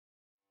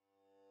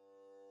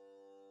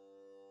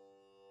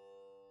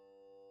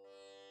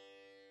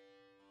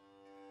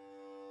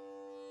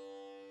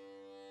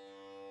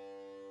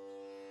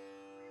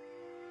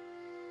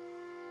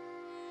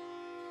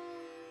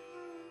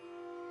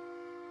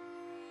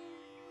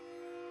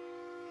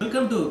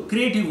Welcome to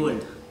Creative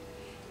World.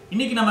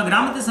 இன்னைக்கு நம்ம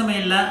கிராமத்து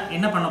சமையல்ல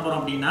என்ன பண்ண போறோம்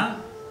அப்படினா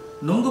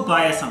நுங்கு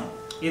பாயாசம்.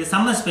 இது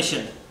சம்மர்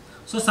ஸ்பெஷல்.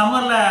 ஸோ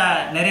சம்மர்ல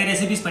நிறைய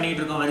ரெசிபிஸ் பண்ணிட்டு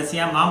இருக்கோம்.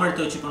 வரிசையா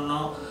மாம்பழத்தை வச்சு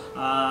பண்ணோம்.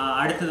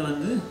 அடுத்து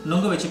வந்து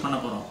நுங்கு வச்சு பண்ண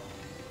போறோம்.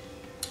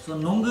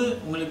 ஸோ நுங்கு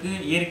உங்களுக்கு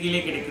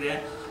இயற்கையிலே கிடைக்கிற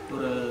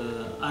ஒரு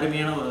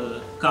அருமையான ஒரு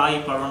காய்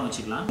பழம்னு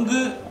வச்சுக்கலாம்.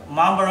 நுங்கு,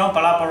 மாம்பழம்,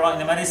 பலாப்பழம்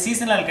இந்த மாதிரி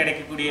சீசனல்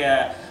கிடைக்கக்கூடிய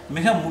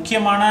மிக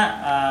முக்கியமான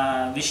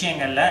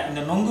விஷயங்கள்ல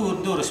இந்த நுங்கு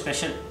வந்து ஒரு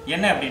ஸ்பெஷல்.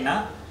 என்ன அப்படின்னா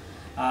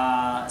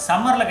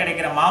சம்மரில்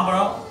கிடைக்கிற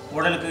மாம்பழம்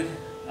உடலுக்கு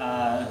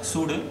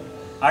சூடு,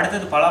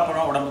 அடுத்தது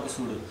பலாப்பழம் உடம்புக்கு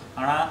சூடு.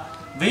 ஆனால்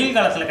வெயில்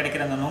காலத்தில்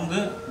கிடைக்கிற அந்த நுங்கு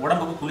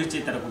உடம்புக்கு குளிர்ச்சி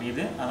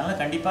தரக்கூடியது. அதனால்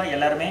கண்டிப்பாக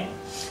எல்லாருமே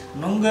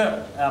நுங்கு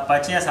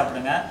பச்சையாக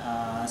சாப்பிடுங்க.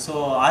 ஸோ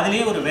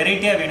அதுலேயே ஒரு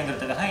வெரைட்டியாக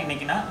வேணுங்கிறதுக்காக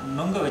இன்றைக்கி நான்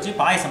நுங்கை வச்சு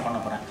பாயசம் பண்ண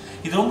போகிறேன்.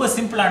 இது ரொம்ப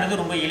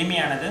சிம்பிளானது, ரொம்ப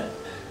எளிமையானது.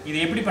 இது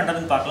எப்படி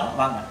பண்ணுறதுன்னு பார்க்கலாம்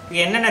வாங்க.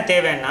 இது என்னென்ன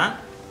தேவைன்னா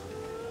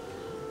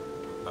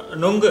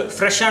நுங்கு,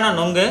 ஃப்ரெஷ்ஷான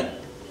நுங்கு,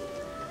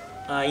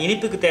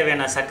 இனிப்புக்கு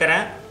தேவையான சர்க்கரை,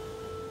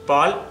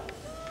 பால்,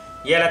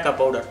 ஏலக்காய்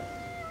பவுடர்.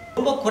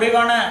 ரொம்ப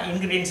குறைவான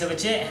இன்க்ரீடியன்ஸை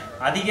வச்சு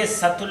அதிக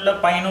சத்துள்ள,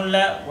 பயனுள்ள,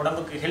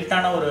 உடம்புக்கு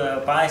ஹெல்த்தான ஒரு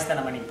பாயசத்தை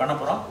நம்ம இன்றைக்கி பண்ண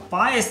போகிறோம்.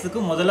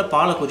 பாயசத்துக்கு முதல்ல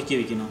பாலை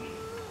கொதிக்க வைக்கணும்.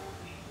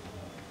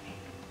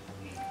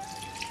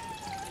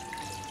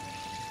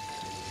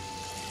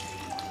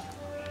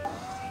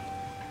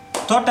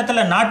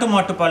 தோட்டத்தில் நாட்டு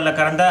மாட்டு பாலில்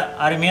கறந்த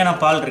அருமையான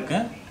பால்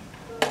இருக்குது.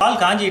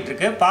 பால் காஞ்சிகிட்டு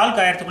இருக்கு. பால்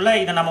காயறதுக்குள்ளே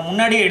இதை நம்ம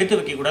முன்னாடியே எடுத்து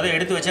வைக்கக்கூடாது.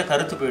 எடுத்து வச்சா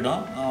கருத்து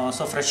போயிடும்.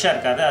 ஸோ ஃப்ரெஷ்ஷாக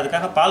இருக்காது.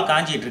 அதுக்காக பால்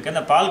காஞ்சிகிட்டு இருக்கு.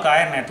 இந்த பால்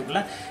காயிற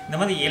நேரத்துக்குள்ளே இந்த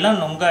மாதிரி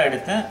இளம் நுங்காக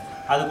எடுத்து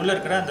அதுக்குள்ளே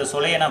இருக்கிற அந்த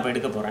சொலையை நான் இப்போ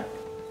எடுக்க போகிறேன்.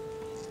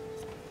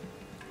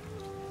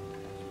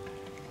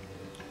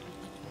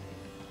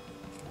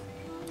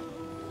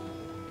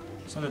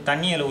 ஸோ இந்த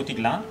தண்ணியில்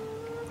ஊற்றிக்கலாம்.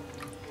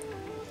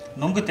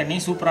 நுங்கு தண்ணி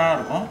சூப்பராக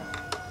இருக்கும்.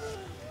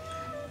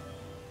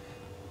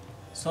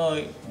 ஸோ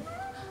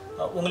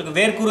உங்களுக்கு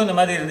வேர்க்கூறு இந்த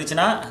மாதிரி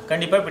இருந்துச்சுன்னா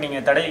கண்டிப்பாக இப்போ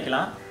நீங்கள்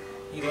தடவிக்கலாம்.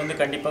 இது வந்து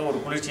கண்டிப்பாக ஒரு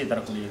குளிர்ச்சியை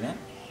தரக்கூடியது.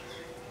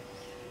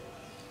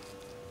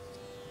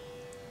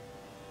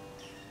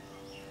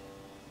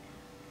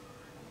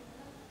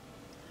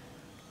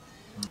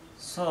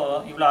 ஸோ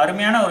இவ்வளோ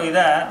அருமையான ஒரு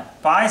இதை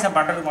பாயசம்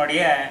பண்ணுறதுக்கு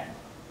முன்னாடியே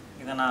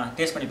இதை நான்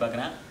டேஸ்ட் பண்ணி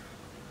பார்க்குறேன்.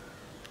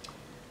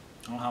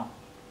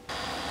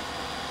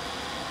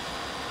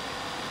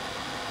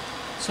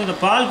 ஸோ இந்த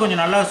பால்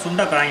கொஞ்சம் நல்லா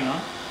சுண்டா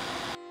காயணும்.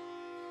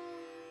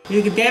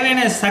 இதுக்கு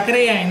தேவையான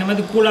சர்க்கரையை இந்த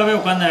மாதிரி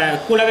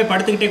கூலாகவே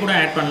படுத்துக்கிட்டே கூட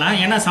ஆட் பண்ணலாம்.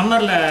 ஏன்னா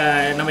சம்மரில்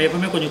நம்ம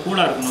எப்பவுமே கொஞ்சம்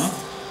கூலாக இருக்கணும்.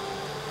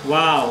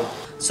 வாவ்!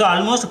 ஸோ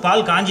ஆல்மோஸ்ட்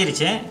பால்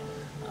காஞ்சிருச்சு.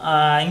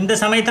 இந்த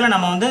சமயத்தில்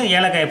நம்ம வந்து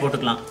ஏலக்காயை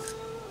போட்டுக்கலாம்.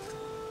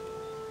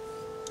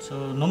 ஸோ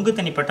நுங்கு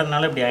தண்ணி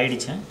பட்டதுனால இப்படி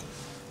ஆயிடுச்சு.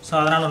 ஸோ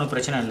அதனால் ஒன்றும்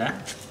பிரச்சனை இல்லை.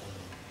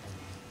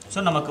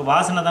 ஸோ நமக்கு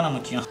வாசனை தானே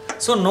முக்கியம்.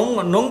 ஸோ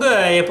நுங்கு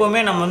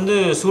எப்போவுமே நம்ம வந்து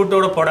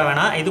சூட்டோடு போட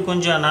வேணாம். இது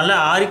கொஞ்சம் நல்லா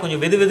ஆறி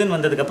கொஞ்சம் வெதுன்னு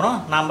வந்ததுக்கப்புறம்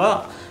நாம்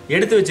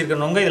எடுத்து வச்சுருக்க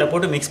நுங்கை இதில்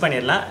போட்டு மிக்ஸ்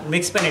பண்ணிடலாம்.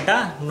 மிக்ஸ் பண்ணிட்டா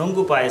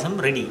நுங்கு பாயசம்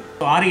ரெடி.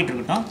 ஆறிக்கிட்டு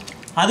இருக்கட்டும்.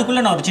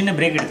 அதுக்குள்ளே நான் ஒரு சின்ன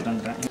பிரேக் எடுத்துகிட்டு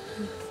வந்துடுறேன்.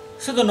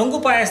 ஸோ இந்த நுங்கு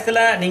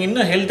பாயசத்தில் நீங்கள்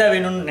இன்னும் ஹெல்த்தாக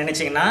வேணும்னு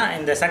நினச்சிங்கன்னா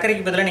இந்த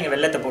சர்க்கரைக்கு பதிலாக நீங்கள்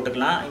வெல்லத்தை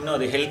போட்டுக்கலாம். இன்னும்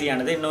அது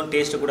ஹெல்த்தியானது, இன்னும்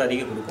டேஸ்ட்டு கூட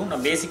அதிகம் கொடுக்கும்.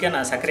 நான் பேசிக்காக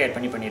நான் சர்க்கரை ஆட்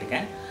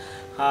பண்ணியிருக்கேன்.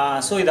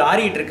 ஸோ இது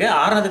ஆறிட்டு இருக்கு.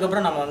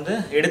 ஆறினதுக்கப்புறம் நம்ம வந்து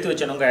எடுத்து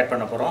வச்ச நுங்கு ஆட்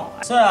பண்ண போகிறோம்.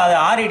 ஸோ அது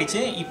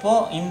ஆறிடுச்சு.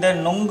 இப்போது இந்த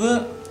நுங்கு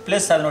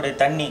ப்ளஸ் அதனுடைய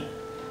தண்ணி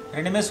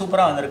ரெண்டுமே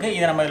சூப்பராக வந்திருக்கு.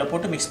 இதை நம்ம இதில்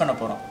போட்டு மிக்ஸ் பண்ண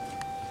போகிறோம்.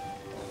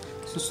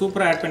 ஸோ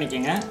சூப்பராக ஆட்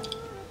பண்ணிக்கோங்க.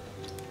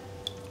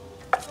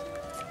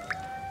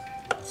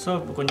 ஸோ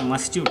இப்போ கொஞ்சம்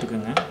மசிச்சு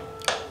விட்டுக்குங்க.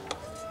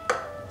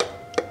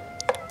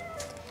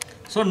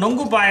 ஸோ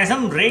நுங்கு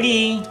பாயசம் ரெடி.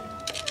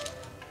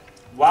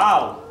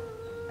 வாவ்!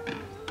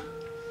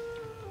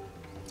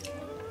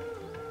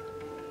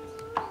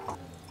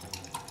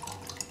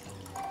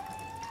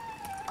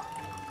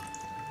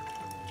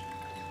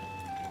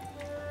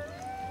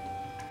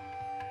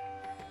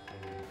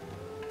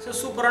 ஸோ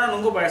சூப்பரான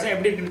நுங்கு பாயசம்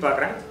எப்படி இருக்குன்னு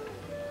பார்க்குறேன்.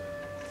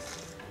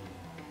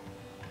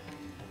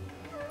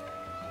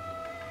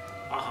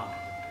 ஆஹா!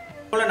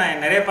 போல்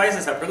நான் நிறைய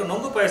பாயசம் சாப்பிட்ருக்கேன்.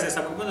 நுங்கு பாயசம்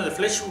சாப்பிடும்போது அந்த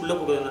ஃப்ளஷ் உள்ளே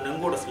போகுது, அந்த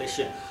நுங்கோட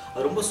ஃப்ளஷ்ஷு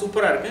அது ரொம்ப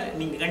சூப்பராக இருக்குது.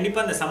 நீங்கள்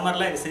கண்டிப்பாக இந்த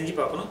சம்மரில் இதை செஞ்சு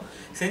பார்க்கணும்.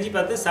 செஞ்சு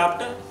பார்த்து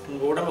சாப்பிட்டு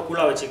உங்கள் உடம்பை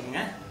கூலாக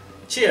வச்சுக்கோங்க.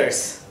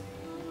 சியர்ஸ்!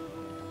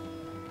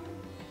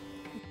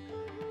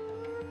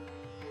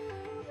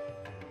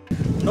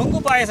 நுங்கு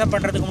பாயசம்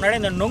பண்ணுறதுக்கு முன்னாடி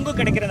இந்த நுங்கு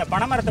கிடைக்கிற இந்த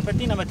பனைமரத்தை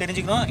பற்றி நம்ம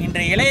தெரிஞ்சுக்கணும்.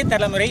 இன்றைய இளைய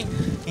தலைமுறை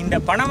இந்த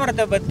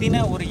பனைமரத்தை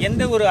பற்றின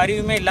எந்த ஒரு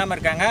அறிவுமே இல்லாமல்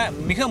இருக்காங்க.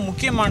 மிக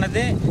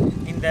முக்கியமானது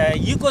இந்த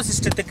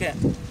ஈகோசிஸ்டத்துக்கு,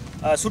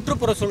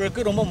 சுற்றுப்புற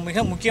சூழலுக்கு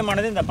மிக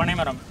முக்கியமானது இந்த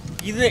பனைமரம்.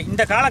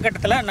 இந்த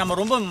காலகட்டத்தில் நம்ம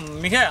ரொம்ப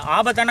மிக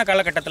ஆபத்தான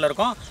காலகட்டத்தில்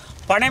இருக்கோம்.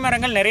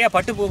 பனைமரங்கள் நிறையா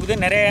பட்டு போகுது.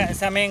 நிறைய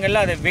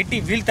சமயங்களில் அதை வெட்டி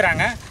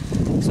வீழ்த்துறாங்க.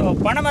 ஸோ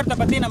பனைமரத்தை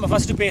பற்றி நம்ம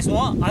ஃபஸ்ட்டு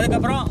பேசுவோம்.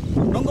 அதுக்கப்புறம்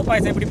நுங்கு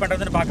பாயசம் எப்படி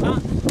பண்ணுறதுன்னு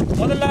பார்க்கலாம்.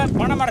 முதல்ல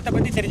பனைமரத்தை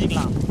பற்றி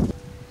தெரிஞ்சுக்கலாம்.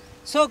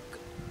 ஸோ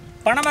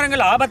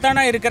பனைமரங்கள்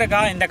ஆபத்தான இருக்கிற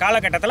இந்த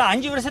காலகட்டத்தில்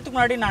 5 வருஷத்துக்கு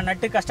முன்னாடி நான்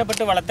நட்டு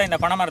கஷ்டப்பட்டு வளர்த்த இந்த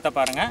பனைமரத்தை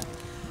பாருங்கள்.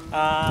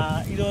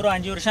 இது ஒரு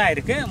 5 வருஷம்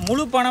ஆயிருக்கு.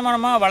 முழு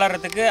பனைமரமாக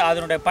வளர்கிறதுக்கு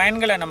அதனுடைய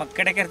பயன்களை நமக்கு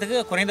கிடைக்கிறதுக்கு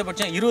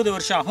குறைந்தபட்சம் 20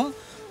 வருஷம் ஆகும்.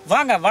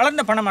 வாங்க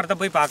வளர்ந்த பனைமரத்தை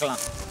போய்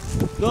பார்க்கலாம்.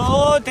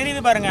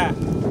 தெரியுது பாருங்கள்,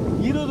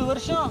 20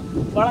 வருஷம்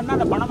வளர்ந்தா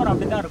அந்த பனைமரம்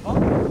அப்படி தான் இருக்கும்.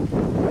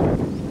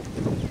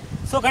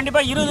 ஸோ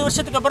கண்டிப்பாக 20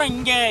 வருஷத்துக்கு அப்புறம்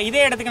இங்கே இதே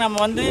இடத்துக்கு நம்ம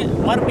வந்து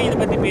மறுபடியும் இதை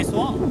பற்றி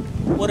பேசுவோம்.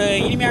 ஒரு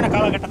இனிமையான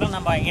காலகட்டத்தில்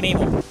நம்ம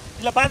இணைவோம்.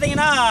 இதில்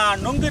பார்த்தீங்கன்னா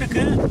நொங்கு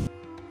இருக்குது.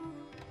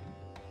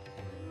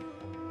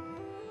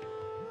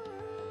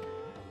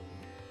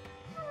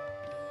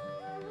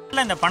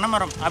 இந்த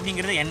பனைமரம்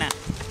அப்படிங்கிறது என்ன?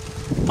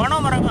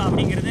 பனைமரம்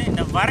அப்படிங்கிறது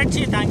இந்த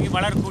வறட்சியை தாங்கி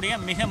வளரக்கூடிய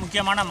மிக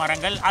முக்கியமான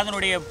மரங்கள்.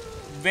 அதனுடைய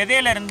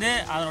விதையிலிருந்து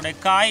அதனுடைய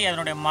காய்,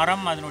 அதனுடைய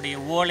மரம், அதனுடைய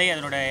ஓலை,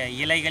 அதனுடைய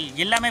இலைகள்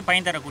எல்லாமே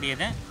பயன்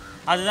தரக்கூடியது.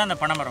 அதுதான் அந்த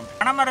பனைமரம்.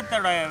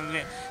 பனைமரத்தோட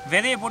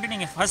விதையை போட்டு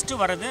நீங்கள் ஃபஸ்ட்டு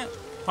வர்றது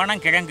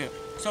பனங்கிழங்கு.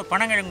 ஸோ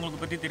பனங்கிழங்கு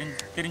உங்களுக்கு பற்றி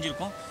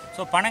தெரிஞ்சிருக்கும்.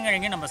 ஸோ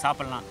பனங்கிழங்கு நம்ம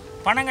சாப்பிட்லாம்.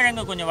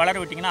 பனங்கிழங்கு கொஞ்சம் வளர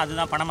விட்டிங்கன்னா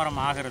அதுதான் பனைமரம்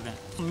ஆகிறது.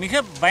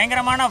 மிக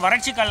பயங்கரமான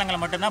வறட்சி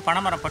காலங்களில் மட்டும்தான்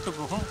பனைமரம் பட்டு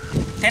போகும்.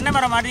 தென்னை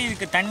மரம் மாதிரி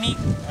இதுக்கு தண்ணி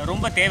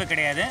ரொம்ப தேவை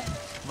கிடையாது.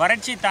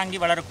 வறட்சி தாங்கி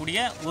வளரக்கூடிய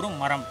ஒரு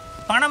மரம்.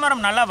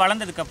 பனைமரம் நல்லா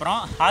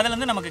வளர்ந்ததுக்கப்புறம்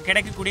அதுலேருந்து நமக்கு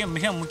கிடைக்கக்கூடிய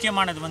மிக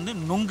முக்கியமானது வந்து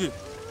நுங்கு.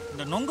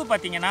 இந்த நுங்கு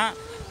பார்த்திங்கன்னா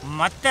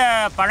மற்ற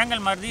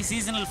பழங்கள் மாதிரி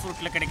சீசனல்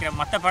ஃப்ரூட்டில் கிடைக்கிற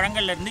மற்ற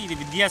பழங்கள்லேருந்து இது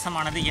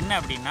வித்தியாசமானது. என்ன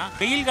அப்படின்னா,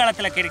 வெயில்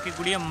காலத்தில்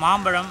கிடைக்கக்கூடிய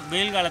மாம்பழம்,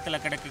 வெயில்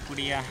காலத்தில்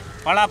கிடைக்கக்கூடிய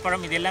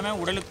பலாப்பழம், இது எல்லாமே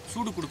உடலுக்கு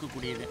சூடு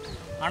கொடுக்கக்கூடியது.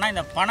 ஆனால்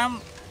இந்த பனம்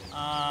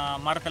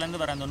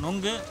மரத்துலேருந்து வர அந்த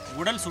நுங்கு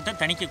உடல் சுட்டை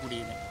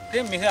தணிக்கக்கூடியது.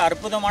 இது மிக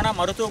அற்புதமான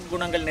மருத்துவ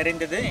குணங்கள்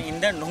நிறைந்தது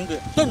இந்த நுங்கு.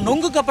 ஸோ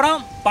நுங்குக்கு அப்புறம்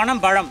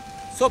பனம்பழம்.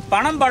 ஸோ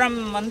பனம்பழம்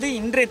வந்து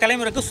இன்றைய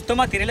தலைமுறைக்கு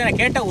சுத்தமாக தெரியல. நான்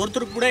கேட்ட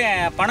ஒருத்தருக்கு கூட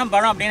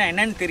பனம்பழம் அப்படின்னா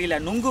என்னன்னு தெரியல.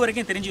 நுங்கு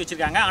வரைக்கும் தெரிஞ்சு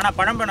வச்சுருக்காங்க, ஆனால்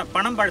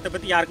பனம்பழத்தை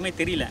பற்றி யாருக்குமே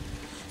தெரியல.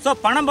 ஸோ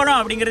பனம்பழம்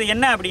அப்படிங்கிறது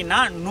என்ன அப்படின்னா,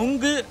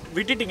 நுங்கு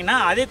விட்டுட்டிங்கன்னா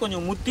அதே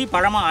கொஞ்சம் முத்தி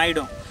பழமாக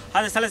ஆகிடும்.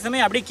 அது சில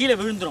சமயம் அப்படியே கீழே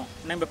விழுந்துடும்.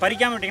 நம்ம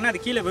பறிக்காமல் விட்டிங்கன்னா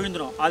அது கீழே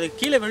விழுந்துடும். அது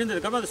கீழே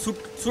விழுந்ததுக்கப்புறம் அது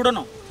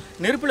சுடணும்.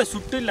 நெருப்பில்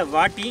சுட்டு இல்லை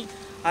வாட்டி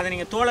அதை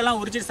நீங்கள் தோலெல்லாம்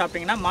உரிச்சிட்டு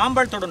சாப்பிட்டிங்கன்னா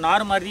மாம்பழத்தோட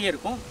நார் மாதிரியே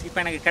இருக்கும். இப்போ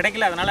எனக்கு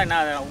கிடைக்கல, அதனால்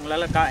நான்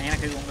உங்களால்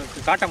எனக்கு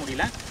உங்களுக்கு காட்ட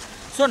முடியல.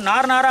 ஸோ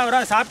நாராக வர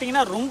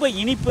சாப்பிட்டிங்கன்னா ரொம்ப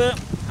இனிப்பு.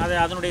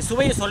 அதனுடைய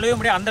சுவையை சொல்லவே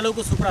முடியாது,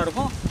 அந்தளவுக்கு சூப்பராக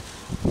இருக்கும்.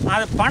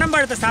 அது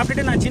பனம்பழத்தை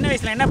சாப்பிட்டுட்டு நான் சின்ன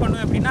வயசில் என்ன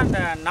பண்ணுவேன் அப்படின்னா, அந்த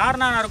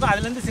நாராக இருக்கும்,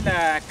 அதுலேருந்து சில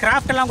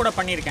கிராஃப்டெல்லாம் கூட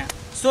பண்ணியிருக்கேன்.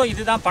 ஸோ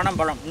இதுதான்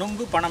பனம்பழம்,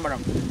 நுங்கு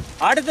பனம்பழம்.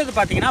 அடுத்தது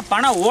பார்த்திங்கன்னா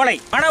பனை ஓலை.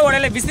 பனை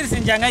ஓலையில் விசிறி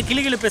செஞ்சாங்க,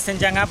 கிளிகிழிப்பு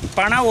செஞ்சாங்க,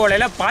 பனை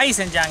ஓலையில் பாய்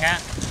செஞ்சாங்க.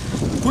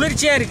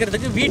 குளிர்ச்சியாக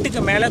இருக்கிறதுக்கு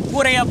வீட்டுக்கு மேலே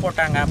கூரையாக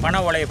போட்டாங்க பனை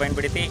ஓலையை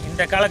பயன்படுத்தி.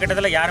 இந்த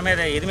காலகட்டத்தில் யாருமே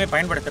அதை எதுவுமே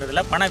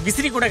பயன்படுத்துறதில்ல. பனை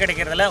விசிறி கூட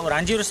கிடைக்கிறதில்ல. ஒரு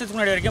 5 வருஷத்துக்கு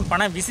முன்னாடி வரைக்கும்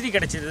பனை விசிறி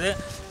கிடைச்சிருது.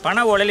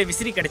 பனை ஓலையில்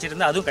விசிறி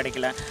கிடைச்சிருந்து, அதுவும்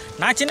கிடைக்கல.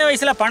 நான் சின்ன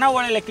வயசில் பனை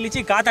ஓலையில்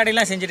கிழிச்சு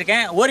காத்தாடிலாம்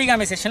செஞ்சுருக்கேன்.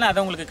 ஓரிகாமி செஷனில்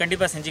அதை உங்களுக்கு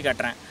கண்டிப்பாக செஞ்சு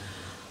காட்டுறேன்.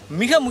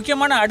 மிக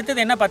முக்கியமான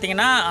அடுத்தது என்ன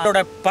பார்த்தீங்கன்னா,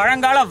 அதோட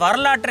பழங்கால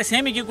வரலாற்றை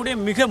சேமிக்கக்கூடிய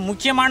மிக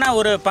முக்கியமான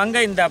ஒரு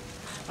பங்கை இந்த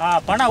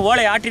பனை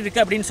ஓலை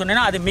ஆற்றிருக்கு அப்படின்னு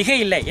சொன்னேன்னா அது மிக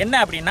இல்லை. என்ன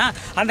அப்படின்னா,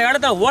 அந்த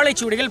காலத்தில்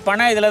ஓலைச்சுவடிகள்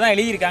பனை இதில் தான்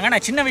எழுதியிருக்காங்க.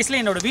 நான் சின்ன வயசில்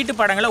என்னோடய வீட்டு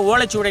பாடங்களில்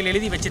ஓலைச்சுவடிகள்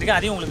எழுதி வச்சுருக்கேன்.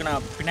 அதையும் உங்களுக்கு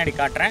நான் பின்னாடி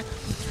காட்டுறேன்.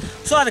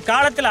 ஸோ அது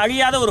காலத்தில்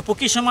அழியாத ஒரு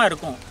பொக்கிஷமாக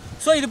இருக்கும்.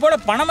 ஸோ இது போல்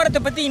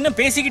பனைமரத்தை பற்றி இன்னும்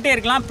பேசிக்கிட்டே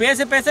இருக்கலாம்.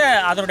 பேச பேச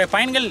அதனுடைய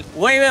பயன்கள்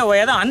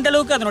ஓயவே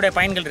அந்தளவுக்கு அதனுடைய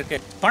பயன்கள்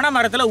இருக்குது. பனை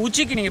மரத்தில்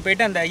உச்சிக்கு நீங்கள்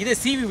போய்ட்டு அந்த இதை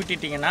சீவி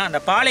விட்டுட்டிங்கன்னா,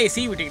 அந்த பாலையை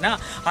சீவி விட்டிங்கன்னா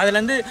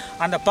அதுலேருந்து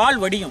அந்த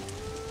பால் வடியும்.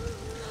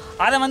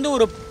 அதை வந்து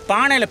ஒரு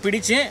பானையில்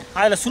பிடிச்சு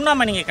அதில்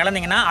சுண்ணாம்பை நீங்கள்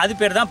கலந்தீங்கன்னா அது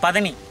பேர் தான்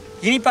பதனி.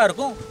 இனிப்பாக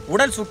இருக்கும்,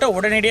 உடல் சுட்ட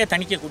உடனடியாக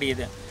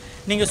தணிக்கக்கூடியது.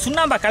 நீங்கள்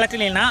சுண்ணாம்பை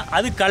கலக்கலைன்னா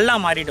அது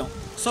கல்லாக மாறிடும்.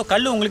 ஸோ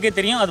கல் உங்களுக்கே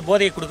தெரியும், அது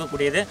போதையை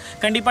கொடுக்கக்கூடியது.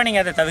 கண்டிப்பாக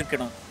நீங்கள் அதை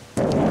தவிர்க்கணும்.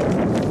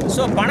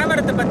 ஸோ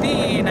பனைமரத்தை பற்றி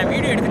நான்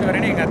வீடியோ எடுத்துகிட்டு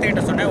வரேன்னு எங்கள்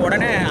அத்தைகிட்ட சொன்னேன்.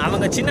 உடனே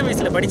அவங்க சின்ன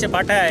வயசில் படித்த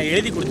பாட்டை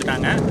எழுதி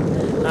கொடுத்துட்டாங்க.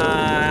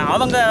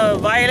 அவங்க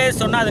வாயிலே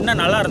சொன்னால் அது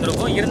இன்னும் நல்லா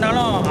இருந்திருக்கும்.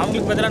 இருந்தாலும்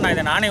அவங்களுக்கு பதிலாக நான்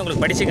இதை நானே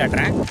உங்களுக்கு படித்து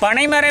காட்டுறேன்.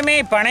 பனைமரமே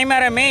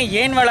பனைமரமே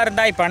ஏன்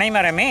வளர்ந்தாய்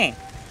பனைமரமே,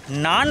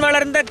 நான்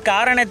வளர்ந்த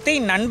காரணத்தை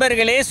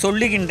நண்பர்களே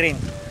சொல்லுகின்றேன்.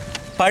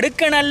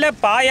 படுக்க நல்ல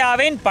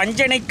பாயாவேன்,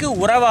 பஞ்சனைக்கு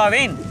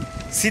உறவாவேன்,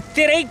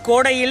 சித்திரை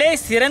கோடையிலே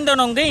சிறந்த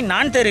நொங்கை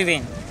நான்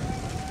தருவேன்,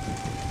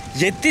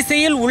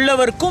 எத்திசையில்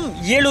உள்ளவர்க்கும்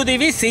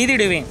இயலுதவி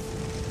செய்திடுவேன்,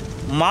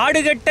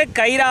 மாடுகட்ட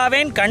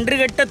கயிறாவேன்,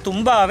 கன்றுகட்ட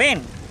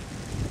தும்பாவேன்,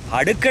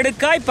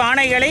 அடுக்கடுக்காய்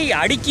பானைகளை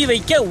அடுக்கி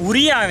வைக்க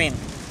உரியாவேன்,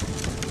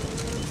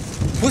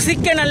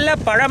 புசிக்க நல்ல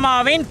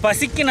பழமாவேன்,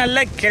 பசிக்கு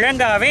நல்ல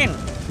கிழங்காவேன்,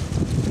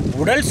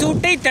 உடல்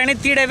சூட்டை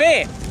தணித்திடவே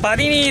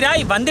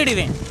பதினீராய்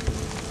வந்துடுவேன்.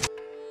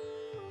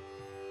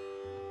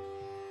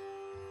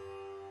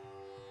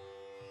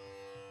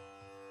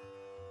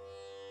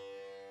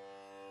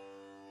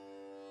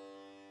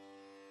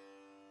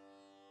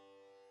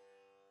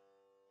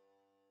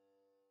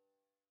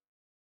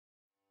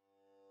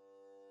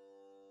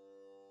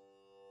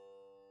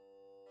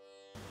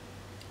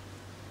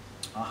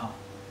 ஆஹா,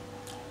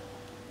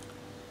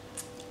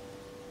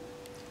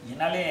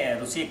 என்னாலே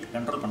ருசியை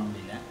கண்ட்ரோல் பண்ண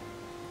முடியல.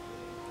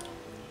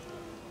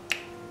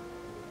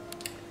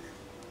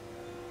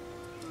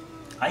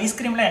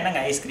 ஐஸ்கிரீம்லாம்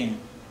என்னங்க ஐஸ்கிரீம்,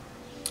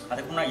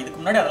 இதுக்கு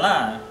முன்னாடி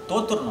அதெல்லாம்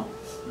தோத்துடணும்.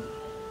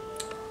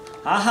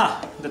 ஆஹா,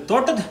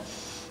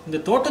 இந்த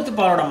தோட்டத்து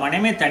பாலோட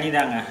மனமே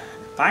தனிதாங்க.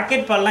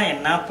 பாக்கெட் பால்லாம்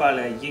என்ன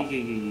பால்,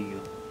 ஐயோ.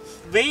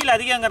 வெயில்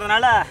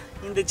அதிகங்கிறதுனால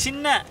இந்த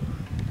சின்ன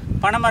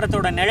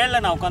பனைமரத்தோட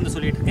நிழலில் நான் உட்காந்து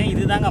சொல்லிட்டு இருக்கேன்.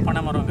 இதுதாங்க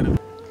பனைமரங்கிறது.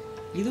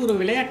 இது ஒரு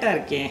விளையாட்டாக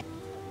இருக்கே.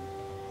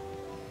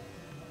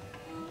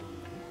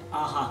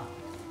 ஆஹா,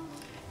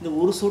 இந்த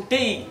ஒரு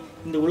சொட்டே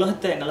இந்த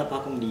உலகத்தை என்னால்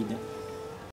பார்க்க முடியுது.